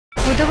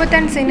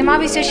പുതുപുത്തൻ സിനിമാ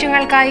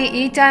വിശേഷങ്ങൾക്കായി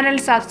ഈ channel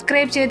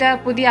subscribe ചെയ്ത്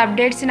പുതിയ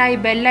അപ്ഡേറ്റ്സിനായി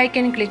ബെൽ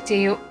ഐക്കൺ ക്ലിക്ക്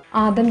ചെയ്യൂ.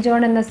 ആദം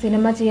ജോൺ എന്ന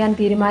സിനിമ ചെയ്യാൻ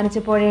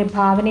തീരുമാനിച്ചപ്പോഴേ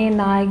ഭാവനയെ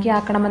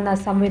നായികയാക്കണമെന്ന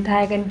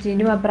സംവിധായകൻ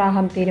ജിനു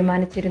അബ്രാഹാം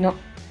തീരുമാനിച്ചിരുന്നു.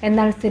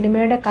 എന്നാൽ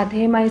സിനിമയുടെ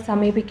കഥയുമായി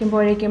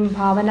സമീപിക്കുമ്പോഴേക്കും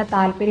ഭാവന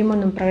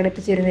താല്പര്യമൊന്നും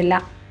പ്രകടിപ്പിച്ചിരുന്നില്ല.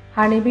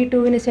 ഹണിബി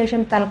 2-വിന്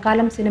ശേഷം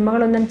തൽക്കാലം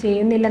സിനിമകളൊന്നും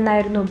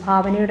ചെയ്യുന്നില്ലെന്നായിരുന്നു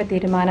ഭാവനയുടെ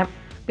തീരുമാനം.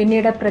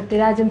 പിന്നീട്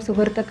പൃഥ്വിരാജും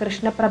സുഹൃത്ത്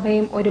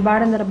കൃഷ്ണപ്രഭയും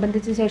ഒരുപാട്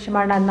നിർബന്ധിച്ച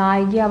ശേഷമാണ്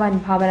നായികയാവാൻ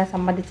ഭാവന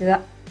സമ്മതിച്ചത്.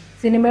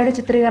 സിനിമയുടെ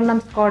ചിത്രീകരണം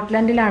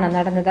സ്കോട്ട്ലൻഡിലാണ്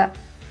നടന്നത്.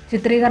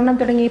 ചിത്രീകരണം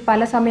തുടങ്ങി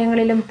പല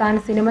സമയങ്ങളിലും താൻ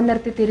സിനിമ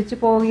നിർത്തി തിരിച്ചു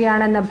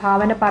പോവുകയാണെന്ന്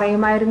ഭാവന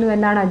പറയുമായിരുന്നു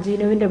എന്നാണ്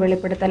ജിനുവിന്റെ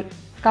വെളിപ്പെടുത്തൽ.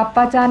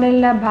 കപ്പ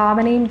ചാനലിന്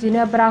ഭാവനയും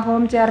ജിനു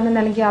അബ്രാഹവും ചേർന്ന്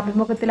നൽകിയ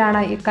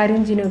അഭിമുഖത്തിലാണ്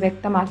ഇക്കാര്യം ജിനു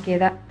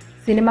വ്യക്തമാക്കിയത്.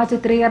 സിനിമാ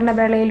ചിത്രീകരണ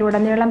വേളയിൽ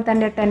ഉടനീളം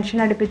തന്റെ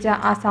ടെൻഷൻ അടുപ്പിച്ച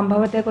ആ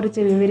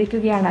സംഭവത്തെക്കുറിച്ച്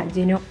വിവരിക്കുകയാണ്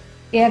ജിനു.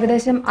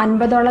 ഏകദേശം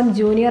 50ഓളം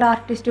ജൂനിയർ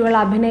ആർട്ടിസ്റ്റുകൾ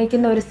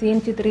അഭിനയിക്കുന്ന ഒരു സീൻ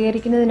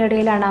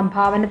ചിത്രീകരിക്കുന്നതിനിടയിലാണ്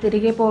ഭാവന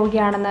തിരികെ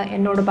പോവുകയാണെന്ന്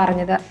എന്നോട്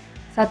പറഞ്ഞത്.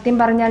 സത്യം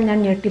പറഞ്ഞാൽ ഞാൻ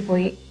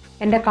ഞെട്ടിപ്പോയി.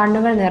 എൻ്റെ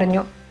കണ്ണുകൾ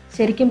നിറഞ്ഞു.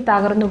 ശരിക്കും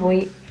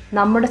തകർന്നുപോയി.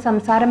 നമ്മുടെ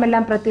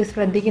സംസാരമെല്ലാം പൃഥ്വി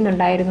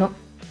ശ്രദ്ധിക്കുന്നുണ്ടായിരുന്നു.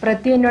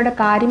 പൃഥ്വി എന്നോട്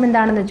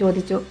കാര്യമെന്താണെന്ന്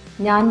ചോദിച്ചു.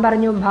 ഞാൻ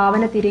പറഞ്ഞു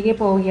ഭാവന തിരികെ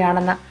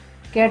പോവുകയാണെന്ന്.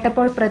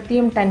 കേട്ടപ്പോൾ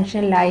പൃഥ്വിയും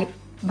ടെൻഷനിലായി.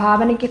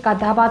 ഭാവനയ്ക്ക്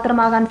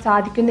കഥാപാത്രമാകാൻ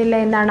സാധിക്കുന്നില്ല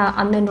എന്നാണ്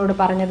അന്ന് എന്നോട്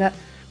പറഞ്ഞത്.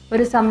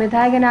 ഒരു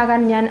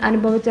സംവിധായകനാകാൻ ഞാൻ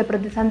അനുഭവിച്ച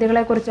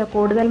പ്രതിസന്ധികളെക്കുറിച്ച്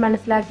കൂടുതൽ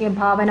മനസ്സിലാക്കിയ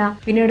ഭാവന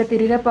പിന്നീട്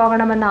തിരികെ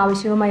പോകണമെന്ന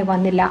ആവശ്യവുമായി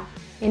വന്നില്ല.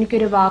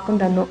 എനിക്കൊരു വാക്കും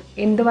തന്നു,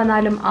 എന്തു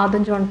വന്നാലും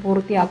ആദം ജോൺ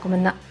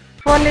പൂർത്തിയാക്കുമെന്ന്.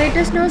 For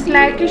latest news,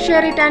 like,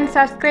 share it and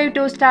subscribe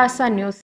to Stars Sun News.